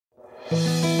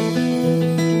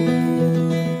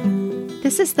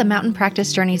This is the Mountain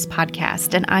Practice Journeys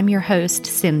podcast, and I'm your host,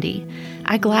 Cindy.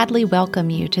 I gladly welcome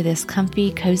you to this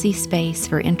comfy, cozy space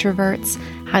for introverts,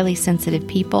 highly sensitive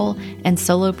people, and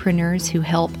solopreneurs who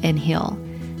help and heal.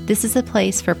 This is a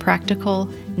place for practical,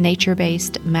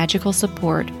 nature-based, magical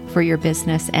support for your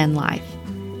business and life.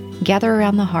 Gather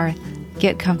around the hearth,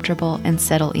 get comfortable, and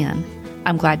settle in.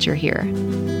 I'm glad you're here.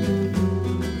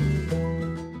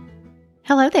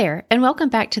 Hello there, and welcome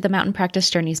back to the Mountain Practice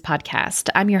Journeys podcast.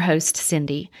 I'm your host,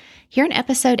 Cindy. Here in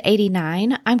episode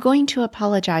 89, I'm going to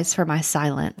apologize for my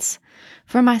silence.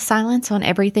 For my silence on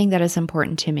everything that is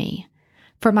important to me.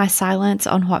 For my silence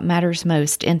on what matters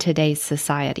most in today's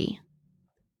society.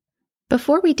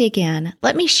 Before we dig in,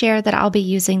 let me share that I'll be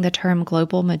using the term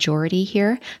global majority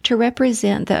here to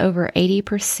represent the over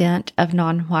 80% of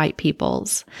non-white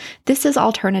peoples. This is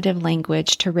alternative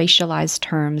language to racialized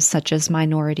terms such as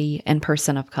minority and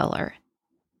person of color.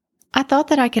 I thought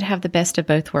that I could have the best of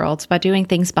both worlds by doing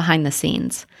things behind the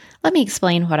scenes. Let me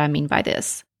explain what I mean by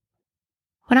this.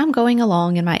 When I'm going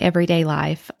along in my everyday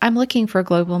life, I'm looking for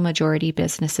global majority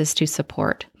businesses to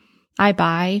support. I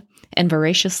buy and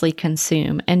voraciously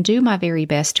consume and do my very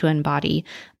best to embody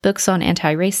books on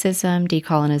anti-racism,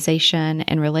 decolonization,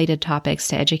 and related topics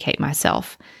to educate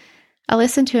myself. I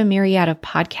listen to a myriad of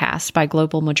podcasts by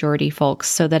global majority folks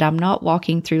so that I'm not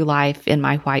walking through life in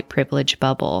my white privilege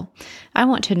bubble. I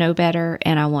want to know better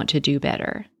and I want to do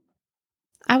better.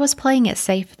 I was playing it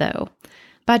safe though.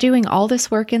 By doing all this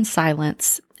work in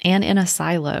silence and in a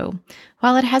silo,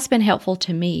 while it has been helpful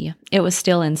to me, it was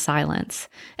still in silence.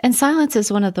 And silence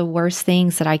is one of the worst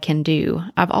things that I can do.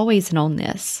 I've always known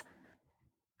this.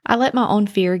 I let my own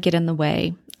fear get in the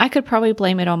way. I could probably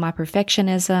blame it on my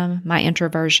perfectionism, my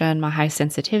introversion, my high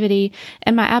sensitivity,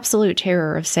 and my absolute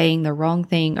terror of saying the wrong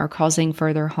thing or causing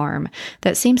further harm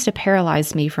that seems to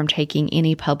paralyze me from taking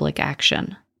any public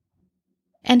action.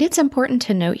 And it's important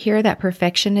to note here that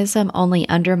perfectionism only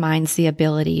undermines the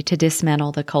ability to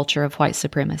dismantle the culture of white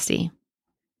supremacy.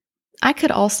 I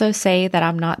could also say that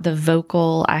I'm not the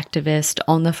vocal, activist,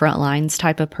 on the front lines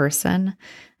type of person.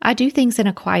 I do things in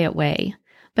a quiet way,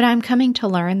 but I'm coming to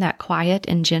learn that quiet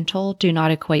and gentle do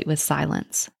not equate with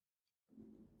silence.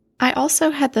 I also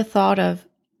had the thought of,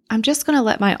 I'm just going to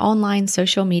let my online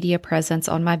social media presence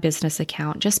on my business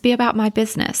account just be about my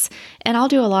business, and I'll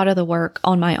do a lot of the work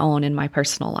on my own in my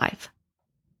personal life.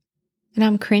 And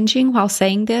I'm cringing while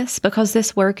saying this because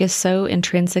this work is so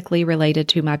intrinsically related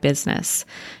to my business.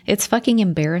 It's fucking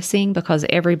embarrassing because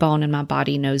every bone in my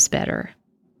body knows better.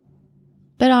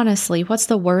 But honestly, what's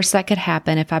the worst that could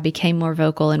happen if I became more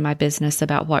vocal in my business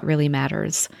about what really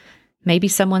matters? Maybe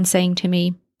someone saying to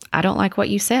me, I don't like what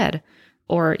you said.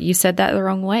 Or you said that the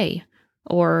wrong way,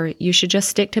 or you should just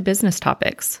stick to business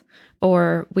topics,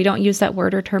 or we don't use that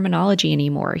word or terminology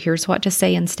anymore. Here's what to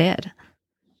say instead.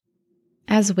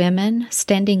 As women,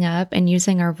 standing up and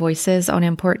using our voices on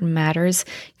important matters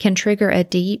can trigger a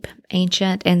deep,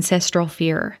 ancient, ancestral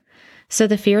fear. So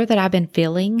the fear that I've been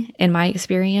feeling, in my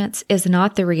experience, is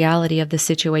not the reality of the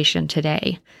situation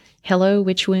today. Hello,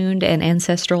 witch wound and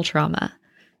ancestral trauma.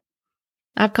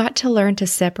 I've got to learn to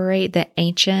separate the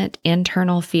ancient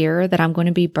internal fear that I'm going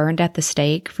to be burned at the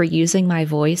stake for using my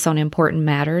voice on important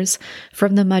matters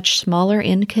from the much smaller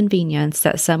inconvenience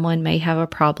that someone may have a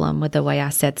problem with the way I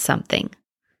said something.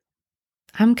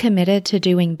 I'm committed to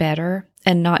doing better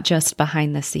and not just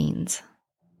behind the scenes.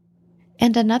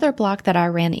 And another block that I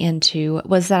ran into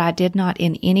was that I did not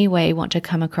in any way want to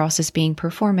come across as being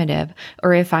performative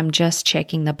or if I'm just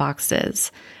checking the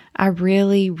boxes. I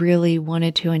really, really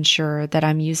wanted to ensure that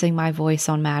I'm using my voice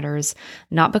on matters,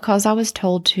 not because I was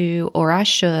told to, or I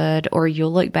should, or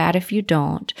you'll look bad if you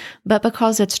don't, but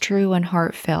because it's true and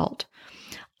heartfelt,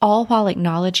 all while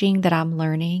acknowledging that I'm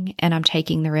learning and I'm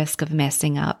taking the risk of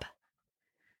messing up.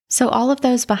 So all of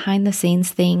those behind the scenes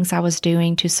things I was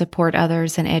doing to support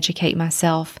others and educate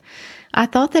myself, I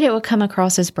thought that it would come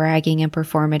across as bragging and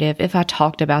performative if I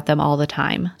talked about them all the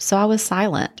time, so I was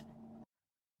silent.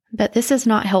 But this is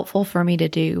not helpful for me to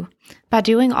do. By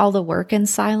doing all the work in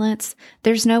silence,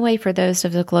 there's no way for those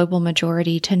of the global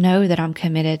majority to know that I'm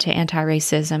committed to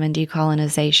anti-racism and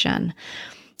decolonization.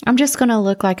 I'm just going to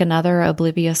look like another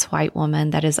oblivious white woman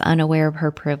that is unaware of her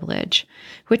privilege,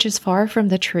 which is far from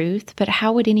the truth, but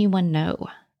how would anyone know?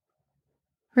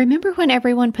 Remember when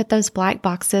everyone put those black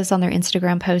boxes on their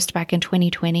Instagram post back in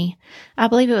 2020? I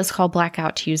believe it was called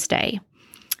Blackout Tuesday.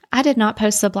 I did not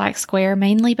post the black square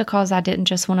mainly because I didn't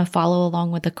just want to follow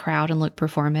along with the crowd and look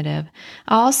performative.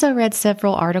 I also read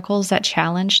several articles that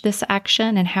challenged this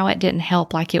action and how it didn't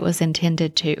help like it was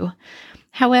intended to.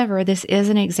 However, this is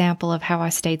an example of how I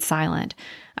stayed silent.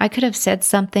 I could have said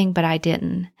something, but I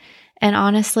didn't. And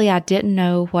honestly, I didn't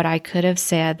know what I could have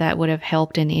said that would have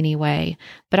helped in any way,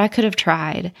 but I could have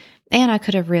tried, and I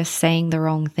could have risked saying the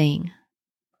wrong thing.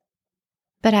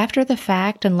 But after the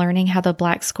fact and learning how the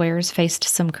black squares faced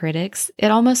some critics,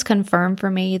 it almost confirmed for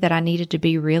me that I needed to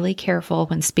be really careful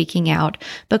when speaking out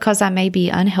because I may be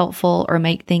unhelpful or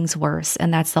make things worse,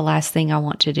 and that's the last thing I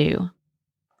want to do.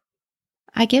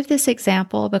 I give this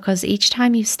example because each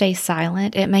time you stay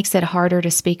silent, it makes it harder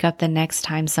to speak up the next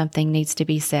time something needs to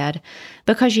be said,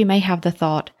 because you may have the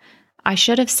thought, I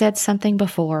should have said something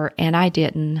before and I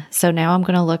didn't, so now I'm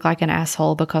going to look like an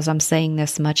asshole because I'm saying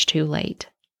this much too late.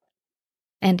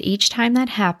 And each time that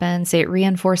happens, it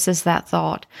reinforces that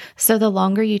thought. So the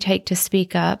longer you take to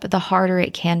speak up, the harder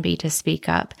it can be to speak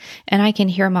up. And I can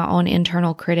hear my own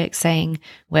internal critic saying,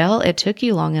 well, it took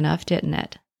you long enough, didn't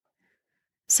it?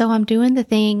 So I'm doing the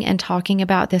thing and talking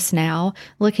about this now,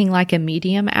 looking like a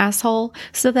medium asshole,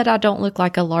 so that I don't look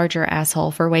like a larger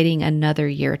asshole for waiting another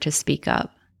year to speak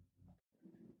up.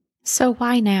 So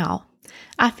why now?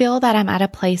 I feel that I'm at a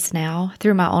place now,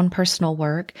 through my own personal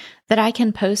work, that I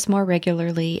can post more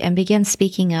regularly and begin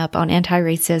speaking up on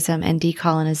anti-racism and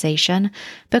decolonization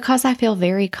because I feel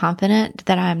very confident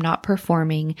that I am not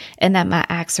performing and that my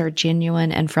acts are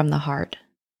genuine and from the heart.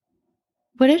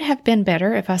 Would it have been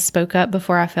better if I spoke up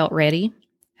before I felt ready?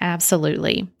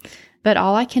 Absolutely. But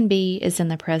all I can be is in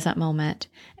the present moment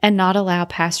and not allow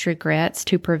past regrets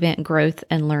to prevent growth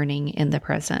and learning in the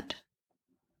present.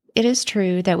 It is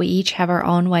true that we each have our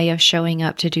own way of showing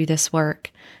up to do this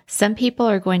work. Some people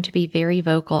are going to be very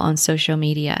vocal on social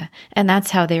media, and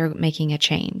that's how they're making a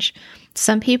change.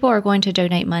 Some people are going to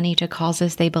donate money to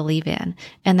causes they believe in,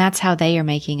 and that's how they are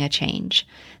making a change.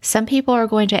 Some people are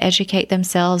going to educate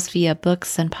themselves via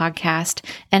books and podcasts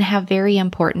and have very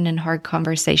important and hard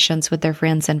conversations with their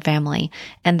friends and family,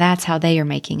 and that's how they are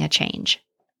making a change.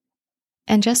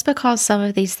 And just because some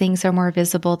of these things are more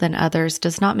visible than others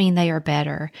does not mean they are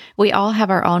better. We all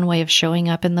have our own way of showing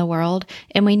up in the world,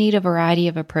 and we need a variety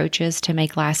of approaches to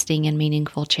make lasting and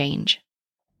meaningful change.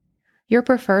 Your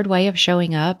preferred way of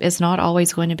showing up is not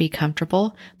always going to be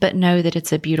comfortable, but know that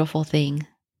it's a beautiful thing.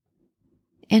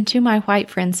 And to my white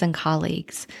friends and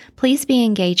colleagues, please be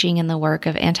engaging in the work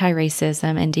of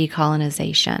anti-racism and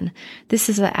decolonization. This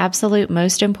is the absolute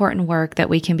most important work that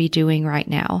we can be doing right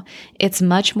now. It's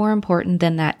much more important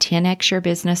than that 10x your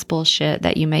business bullshit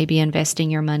that you may be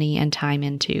investing your money and time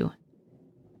into.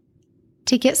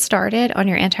 To get started on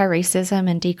your anti-racism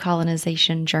and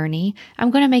decolonization journey, I'm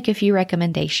going to make a few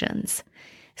recommendations.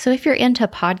 So if you're into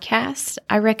podcasts,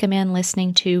 I recommend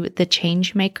listening to The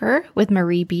Changemaker with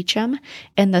Marie Beecham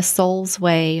and The Soul's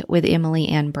Way with Emily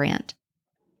Ann Brandt.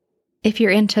 If you're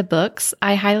into books,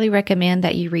 I highly recommend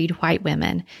that you read White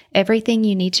Women, Everything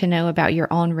You Need to Know About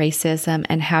Your Own Racism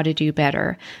and How to Do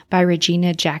Better by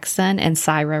Regina Jackson and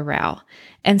Saira Rao.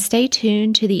 And stay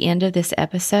tuned to the end of this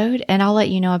episode, and I'll let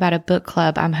you know about a book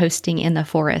club I'm hosting in the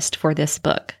forest for this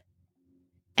book.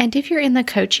 And if you're in the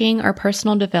coaching or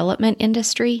personal development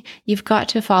industry, you've got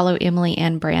to follow Emily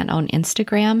Ann Brandt on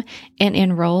Instagram and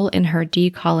enroll in her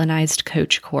Decolonized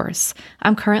Coach course.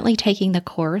 I'm currently taking the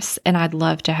course, and I'd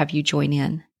love to have you join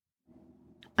in.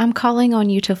 I'm calling on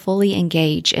you to fully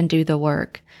engage and do the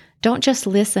work. Don't just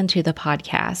listen to the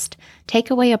podcast. Take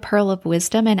away a pearl of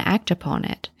wisdom and act upon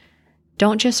it.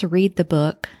 Don't just read the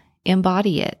book,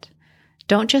 embody it.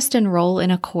 Don't just enroll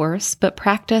in a course, but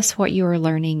practice what you are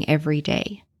learning every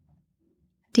day.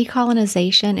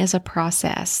 Decolonization is a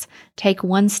process. Take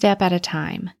one step at a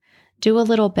time. Do a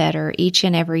little better each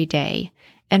and every day.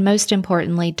 And most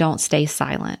importantly, don't stay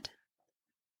silent.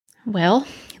 Well,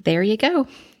 there you go.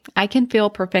 I can feel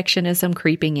perfectionism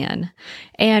creeping in.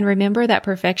 And remember that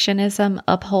perfectionism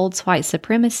upholds white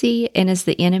supremacy and is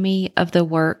the enemy of the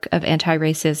work of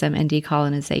anti-racism and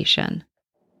decolonization.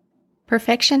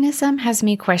 Perfectionism has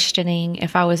me questioning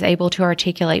if I was able to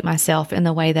articulate myself in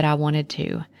the way that I wanted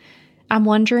to. I'm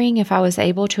wondering if I was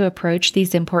able to approach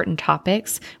these important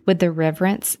topics with the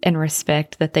reverence and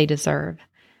respect that they deserve.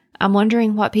 I'm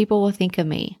wondering what people will think of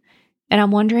me, and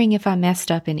I'm wondering if I messed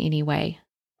up in any way.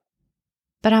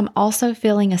 But I'm also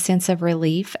feeling a sense of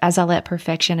relief as I let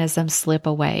perfectionism slip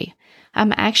away.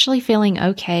 I'm actually feeling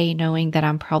okay knowing that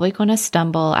I'm probably going to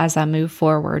stumble as I move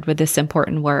forward with this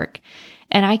important work.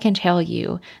 And I can tell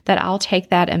you that I'll take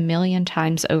that 1,000,000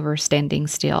 times over standing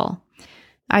still.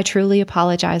 I truly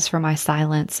apologize for my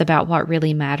silence about what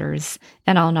really matters,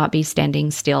 and I'll not be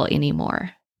standing still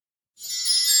anymore.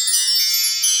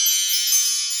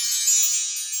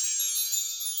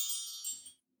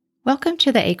 Welcome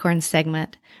to the Acorn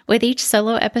segment. With each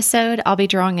solo episode, I'll be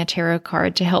drawing a tarot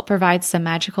card to help provide some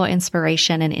magical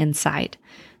inspiration and insight.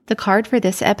 The card for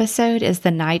this episode is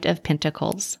the Knight of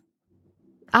Pentacles.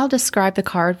 I'll describe the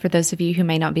card for those of you who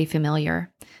may not be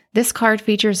familiar. This card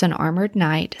features an armored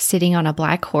knight sitting on a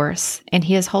black horse, and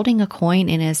he is holding a coin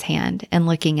in his hand and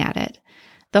looking at it.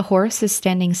 The horse is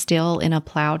standing still in a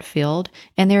plowed field,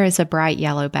 and there is a bright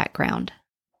yellow background.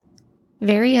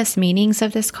 Various meanings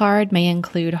of this card may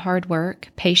include hard work,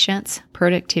 patience,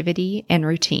 productivity, and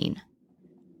routine.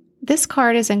 This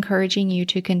card is encouraging you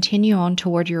to continue on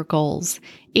toward your goals,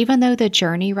 even though the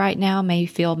journey right now may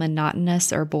feel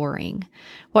monotonous or boring.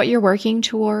 What you're working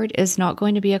toward is not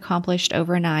going to be accomplished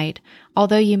overnight,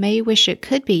 although you may wish it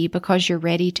could be because you're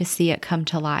ready to see it come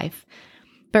to life.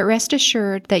 But rest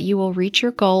assured that you will reach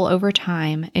your goal over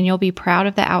time, and you'll be proud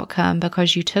of the outcome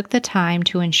because you took the time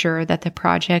to ensure that the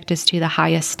project is to the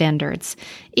highest standards,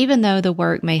 even though the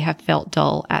work may have felt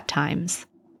dull at times.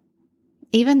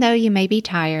 Even though you may be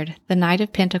tired, the Knight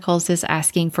of Pentacles is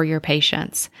asking for your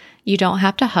patience. You don't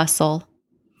have to hustle.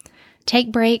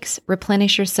 Take breaks,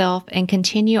 replenish yourself, and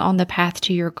continue on the path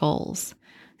to your goals.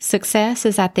 Success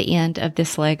is at the end of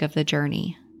this leg of the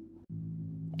journey.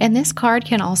 And this card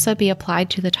can also be applied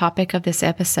to the topic of this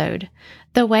episode.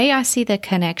 The way I see the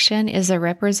connection is a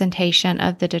representation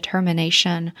of the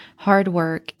determination, hard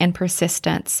work, and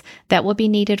persistence that will be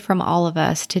needed from all of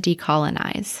us to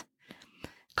decolonize.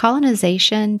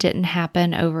 Colonization didn't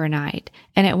happen overnight,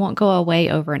 and it won't go away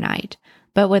overnight,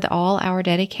 but with all our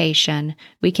dedication,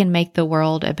 we can make the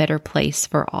world a better place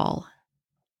for all.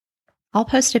 I'll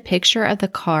post a picture of the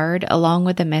card along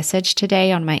with the message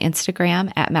today on my Instagram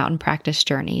at Mountain Practice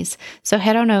Journeys, so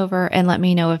head on over and let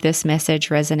me know if this message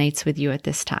resonates with you at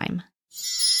this time.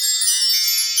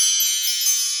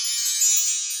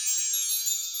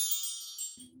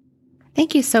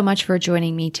 Thank you so much for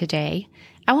joining me today.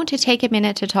 I want to take a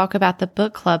minute to talk about the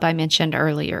book club I mentioned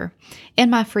earlier.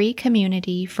 In my free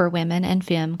community for women and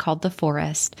femme called The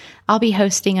Forest, I'll be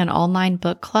hosting an online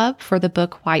book club for the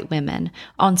book White Women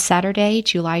on Saturday,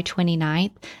 July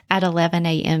 29th at 11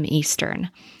 a.m. Eastern.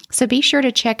 So be sure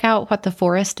to check out what The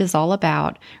Forest is all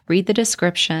about, read the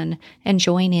description, and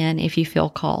join in if you feel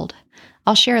called.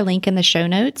 I'll share a link in the show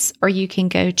notes, or you can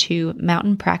go to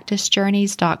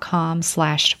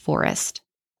mountainpracticejourneys.com/forest.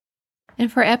 And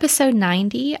for episode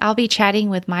 90, I'll be chatting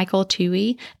with Michael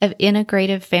Toohey of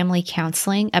Integrative Family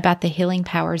Counseling about the healing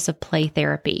powers of play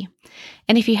therapy.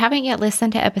 And if you haven't yet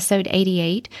listened to episode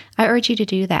 88, I urge you to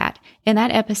do that. In that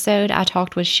episode, I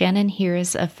talked with Shannon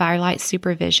Hears of Firelight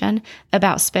Supervision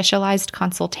about specialized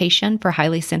consultation for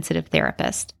highly sensitive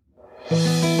therapists.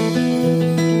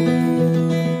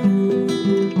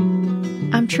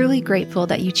 I'm truly grateful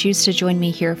that you choose to join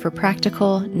me here for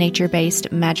practical,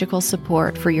 nature-based, magical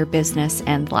support for your business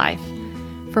and life.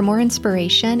 For more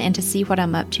inspiration and to see what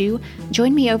I'm up to,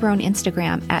 join me over on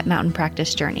Instagram at Mountain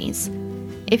Practice Journeys.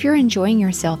 If you're enjoying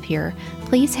yourself here,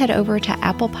 please head over to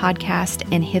Apple Podcast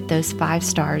and hit those 5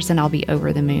 stars and I'll be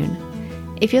over the moon.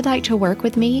 If you'd like to work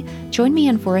with me, join me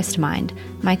in Forest Mind,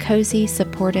 my cozy,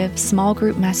 supportive, small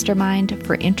group mastermind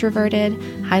for introverted,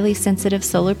 highly sensitive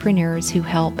solopreneurs who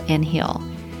help and heal.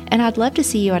 And I'd love to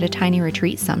see you at a tiny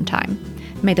retreat sometime.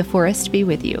 May the forest be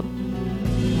with you.